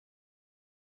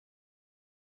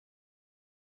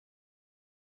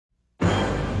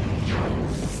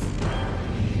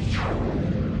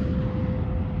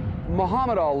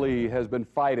Muhammad Ali has been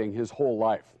fighting his whole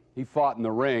life. He fought in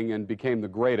the ring and became the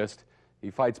greatest. He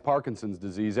fights Parkinson's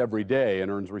disease every day and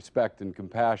earns respect and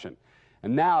compassion.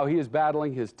 And now he is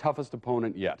battling his toughest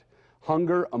opponent yet,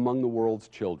 hunger among the world's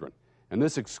children. And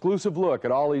this exclusive look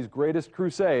at Ali's greatest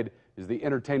crusade is the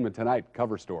Entertainment Tonight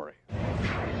cover story.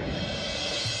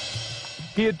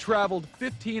 He had traveled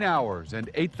 15 hours and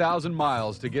 8,000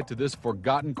 miles to get to this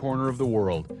forgotten corner of the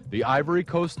world, the Ivory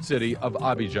Coast city of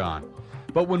Abidjan.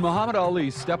 But when Muhammad Ali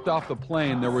stepped off the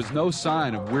plane, there was no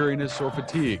sign of weariness or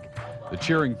fatigue. The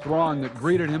cheering throng that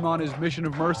greeted him on his mission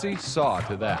of mercy saw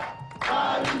to that.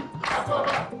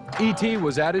 E.T.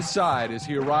 was at his side as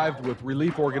he arrived with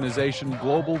relief organization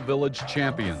Global Village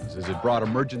Champions as it brought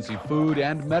emergency food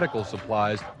and medical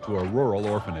supplies to a rural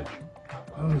orphanage.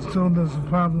 I was told there's a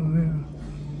problem here,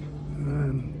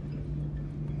 and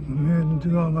I'm here to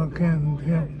do all I can to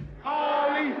help.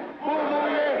 Ali,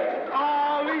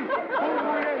 Ali,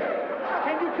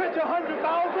 can you catch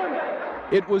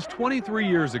 100,000? It was 23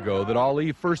 years ago that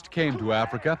Ali first came to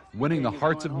Africa, winning the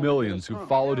hearts of millions who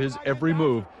followed his every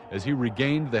move as he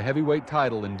regained the heavyweight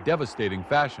title in devastating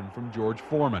fashion from George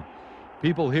Foreman.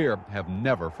 People here have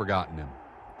never forgotten him.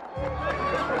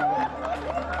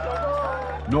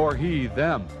 Nor he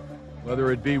them.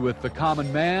 Whether it be with the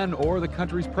common man or the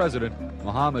country's president,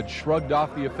 Muhammad shrugged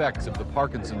off the effects of the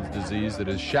Parkinson's disease that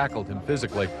has shackled him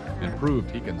physically and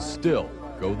proved he can still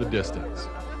go the distance.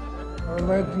 I'd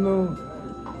like to know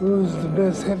who's the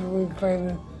best heavyweight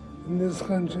fighter in this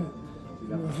country.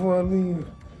 Before I leave,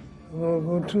 I'm going to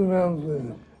go 2 rounds with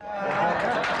him.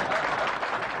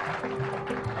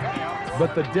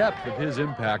 But the depth of his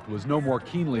impact was no more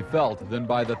keenly felt than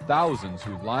by the thousands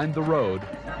who lined the road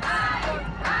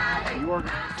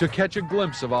to catch a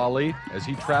glimpse of Ali as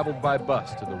he traveled by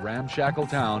bus to the ramshackle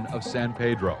town of San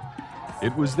Pedro.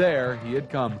 It was there he had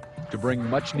come to bring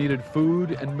much-needed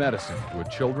food and medicine to a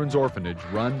children's orphanage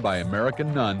run by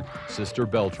American nun Sister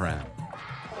Beltran.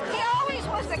 He always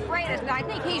was the greatest, and I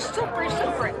think he's super.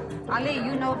 Ali,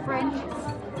 you know French?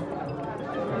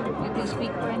 You can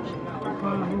speak French?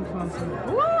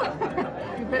 Woo!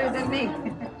 You're better than me.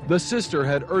 The sister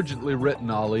had urgently written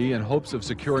Ali in hopes of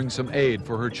securing some aid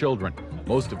for her children,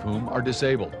 most of whom are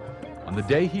disabled. On the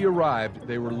day he arrived,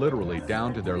 they were literally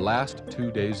down to their last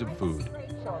 2 days of food.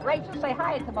 Rachel, say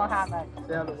hi to Muhammad.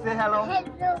 Say hello.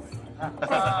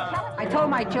 I told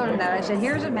my children that. I said,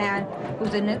 here's a man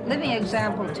who's a living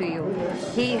example to you.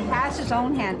 He has his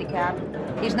own handicap.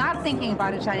 He's not thinking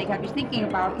about his handicap. He's thinking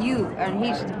about you, and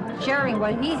he's sharing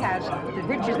what he has, the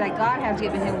riches that God has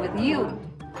given him with you.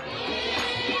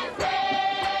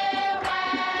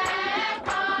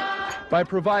 By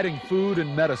providing food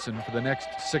and medicine for the next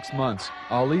 6 months,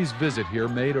 Ali's visit here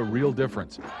made a real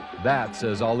difference. That,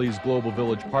 says Ali's Global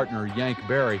Village partner Yank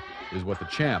is what the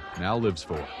champ now lives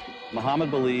for.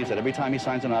 Muhammad believes that every time he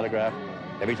signs an autograph,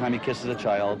 every time he kisses a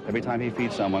child, every time he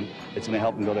feeds someone, it's going to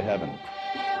help him go to heaven.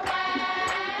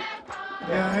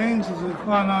 There are angels that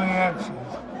follow your actions.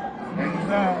 And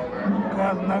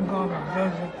God's not going to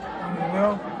judge it on your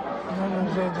wealth, He's not going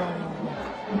to judge on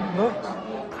your looks,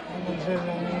 He's not going to judge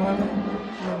on your money,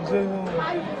 He's going to judge on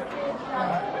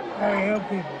how you help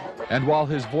people. And while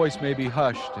his voice may be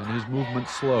hushed and his movement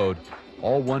slowed,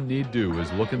 all one need do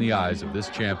is look in the eyes of this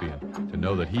champion to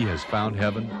know that he has found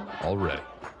heaven already.